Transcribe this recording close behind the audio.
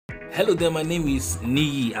Hello there, my name is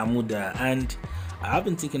Niyi Amuda, and I have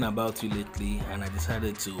been thinking about you lately, and I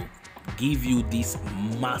decided to give you these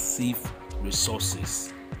massive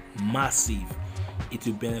resources. Massive. It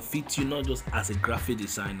will benefit you not just as a graphic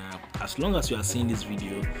designer. As long as you are seeing this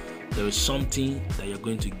video, there is something that you're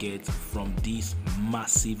going to get from these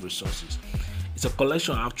massive resources. It's a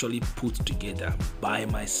collection I actually put together by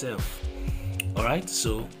myself. Alright,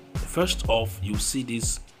 so first off, you see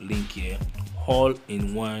this link here,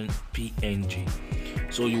 all-in-one PNG.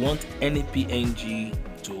 So you want any PNG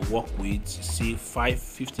to work with. You see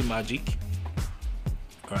 550 magic.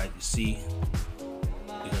 Alright, you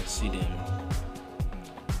can see them.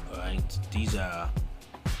 Alright, these are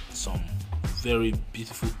some very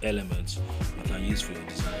beautiful elements you can use for your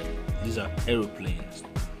design. These are aeroplanes.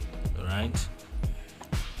 Alright,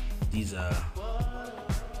 these are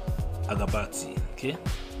agabati. Okay,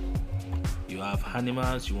 you have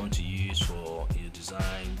animals you want to use for your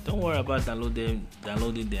design. Don't worry about downloading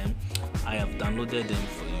them. I have downloaded them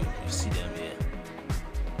for you. You see them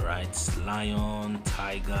here. Right, lion,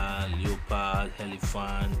 tiger, leopard,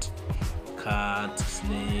 elephant, cat,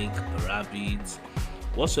 snake, rabbit,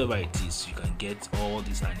 whatsoever it is, you can get all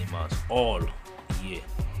these animals all here.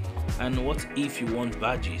 And what if you want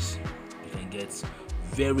badges? You can get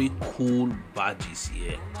very cool badges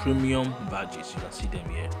here, premium badges. You can see them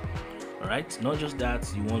here. Alright, not just that,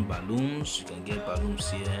 you want balloons, you can get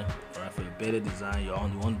balloons here. Alright, for a better design, you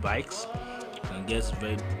want bikes, you can get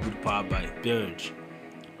very good power by birds.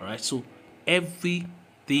 Alright, so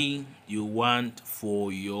everything you want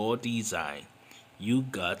for your design, you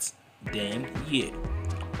got them here.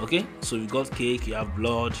 Okay, so you got cake, you have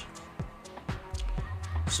blood.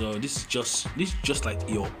 So this is just like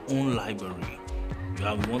your own library.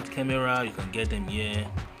 You want camera, you can get them here.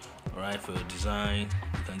 Alright, for your design,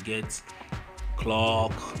 you can get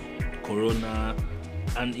clock, corona,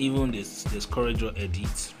 and even this corridor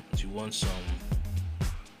edit. If you want some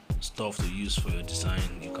stuff to use for your design,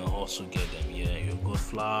 you can also get them here. You've got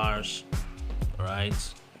flowers.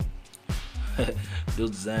 Alright,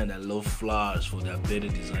 those designers that love flowers for their better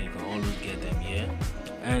design, you can always get them here.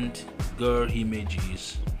 And girl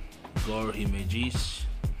images.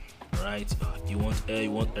 Right, you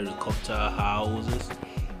want helicopter houses.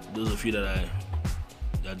 Those of you that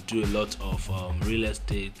do a lot of real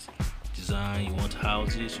estate design, you want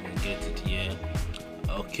houses, you can get it here.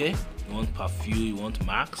 Okay, you want perfume, you want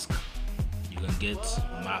mask, you can get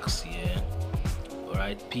masks here.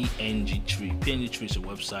 Alright, PNG Tree is a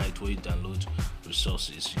website where you download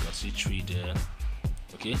resources. You can see tree there.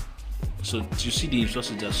 Okay, so you see the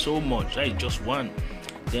resources, there's so much, right? Just one.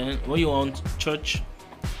 Then when you want church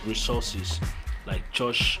resources, like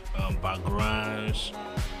church backgrounds,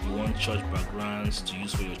 you want church backgrounds to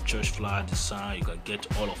use for your church flower design, you can get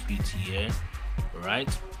all of it here. Right,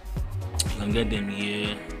 you can get them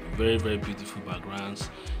here. Very beautiful backgrounds,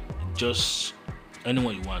 just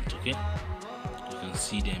anyone you want. Okay, you can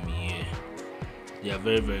see them here. They are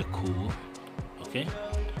very cool. Okay,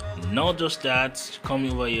 not just that,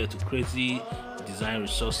 coming over here to crazy design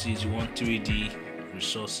resources. You want 3D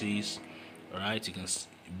resources. Alright, you can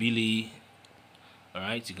Billy.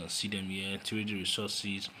 Alright, you can see them here. 3D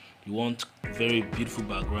resources. You want very beautiful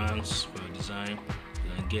backgrounds for your design,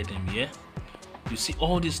 you can get them here. You see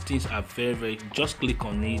all these things are very just click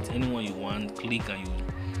on it, anyone you want, click, and you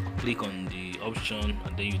click on the option,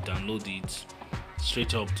 and then you download it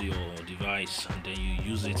straight up to your device, and then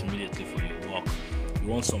you use it immediately for your work. You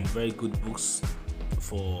want some very good books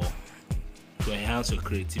to enhance your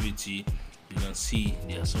creativity, you can see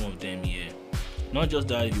there are some of them here. Not just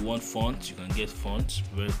that, if you want fonts, you can get fonts,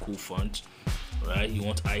 very cool fonts. Right, you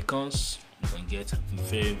want icons, you can get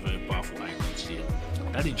very powerful icons here.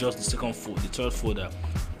 That is just the third folder.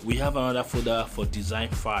 We have another folder for design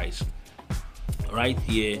files. Right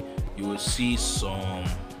here you will see some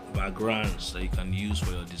backgrounds that you can use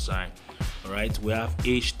for your design. Alright, we have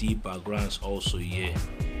HD backgrounds also here.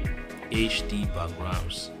 HD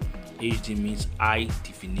backgrounds. HD means high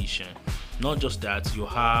definition. Not just that, you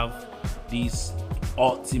have these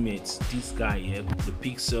ultimates, this guy here, the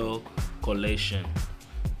pixel collection.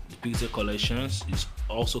 The pixel collections is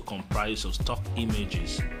also comprised of stock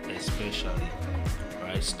images, especially,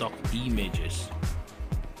 right? Stock images.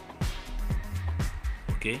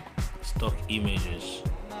 Okay, stock images.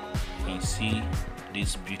 You can see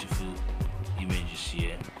these beautiful images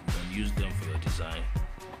here. You can use them for your design.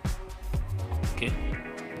 Okay,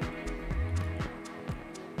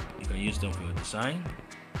 you can use them for your design.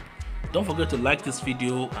 Don't forget to like this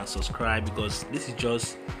video and subscribe, because this is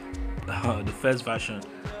just the first version.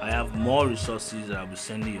 I have more resources that I'll be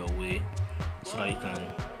sending your way so that you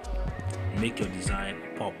can make your design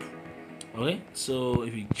pop. Okay, so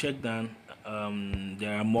if you check down,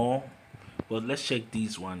 there are more, but let's check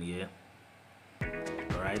this one here.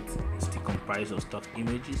 All right, it's still comprised of stock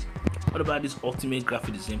images. What about this ultimate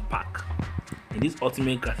graphic design pack? In this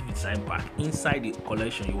ultimate graphic design pack, inside the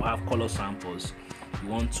collection you have color samples. You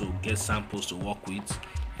want to get samples to work with,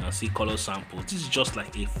 you can see color samples. This is just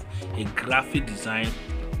like a graphic design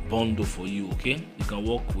bundle for you. Okay, you can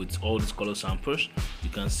work with all these color samples. You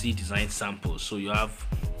can see design samples, so you have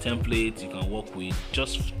templates you can work with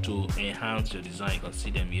just to enhance your design. You can see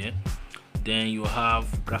them here. Then you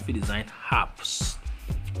have graphic design apps,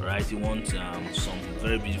 right? You want some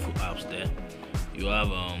very beautiful apps there. You have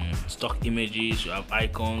stock images, you have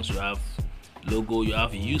icons, you have logo, you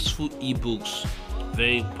have useful ebooks,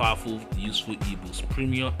 very powerful useful ebooks,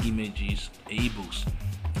 premium images, ebooks,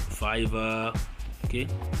 Fiverr, okay,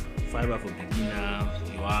 Fiverr for beginners.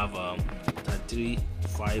 You have 33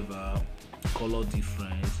 Fiverr, color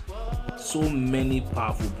difference, so many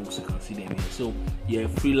powerful books. You can see them here. So you're a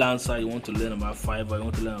freelancer, you want to learn about Fiverr, you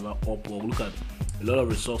want to learn about Upwork. Look at a lot of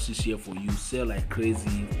resources here for you. Sell like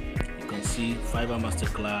crazy. You can see Fiverr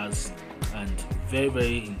masterclass and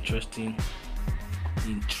very interesting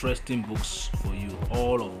books for you,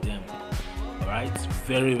 all of them. All right,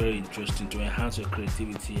 very interesting to enhance your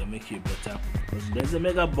creativity and make you better. Because there's a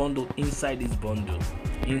mega bundle inside this bundle.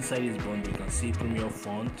 Inside this bundle, you can see premium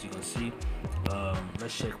fonts. You can see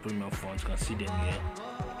let's check premium fonts. You can see them here.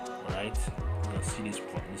 All right, you can see these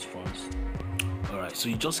fonts. All right, so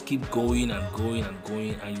you just keep going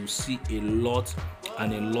and you see a lot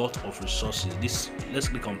of resources. Let's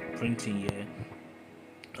click on printing here.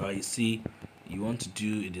 All right, you see you want to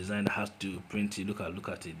do a design that has to print it. Look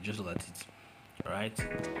at it, just look at it. All right,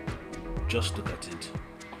 just look at it.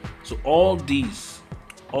 So all these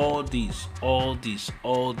for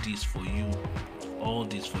you.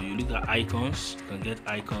 Look at icons. You can get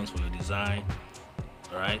icons for your design.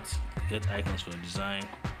 All right, get icons for your design.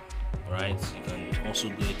 All right, you can also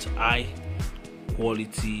get high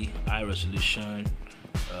quality, high resolution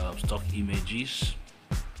stock images.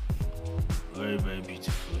 Very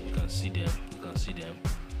beautiful. You can see them.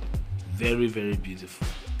 Very beautiful.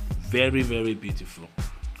 Very beautiful.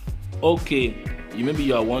 Okay, maybe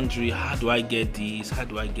you are wondering, how do I get this? I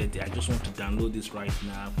just want to download this right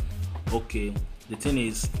now. Okay, the thing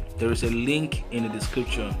is, there is a link in the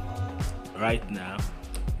description right now.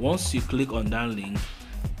 Once you click on that link,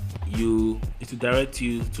 it will direct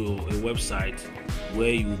you to a website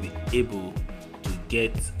where you will be able to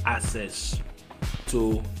get access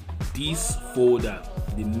to this folder,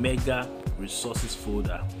 the mega resources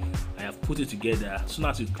folder. I have put it together. As soon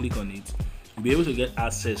as you click on it, you'll be able to get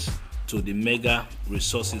access to the mega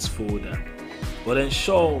resources folder, but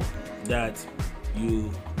ensure that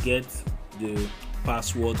you get the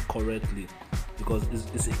password correctly, because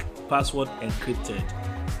it's a password encrypted.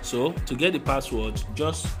 So to get the password,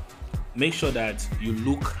 just make sure that you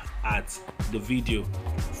look at the video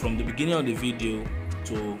from the beginning of the video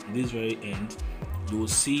to this very end. You will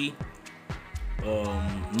see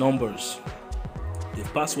numbers. The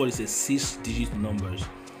password is a 6-digit numbers.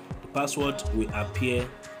 The password will appear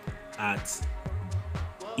at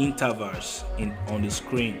intervals on the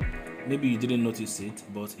screen. Maybe you didn't notice it,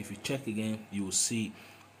 but if you check again, you will see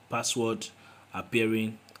password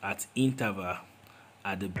appearing at interval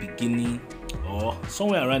at the beginning or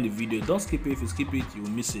somewhere around the video. Don't skip it. If you skip it, you will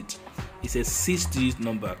miss it. It's a 6-digit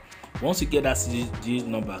number. Once you get that 6-digit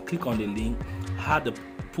number, click on the link,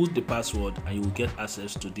 put the password, and you will get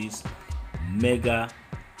access to these mega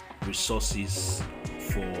resources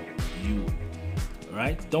for you. All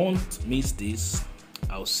right, don't miss this.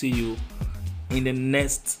 I'll see you in the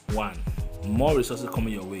next one. More resources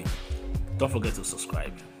coming your way. Don't forget to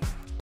subscribe.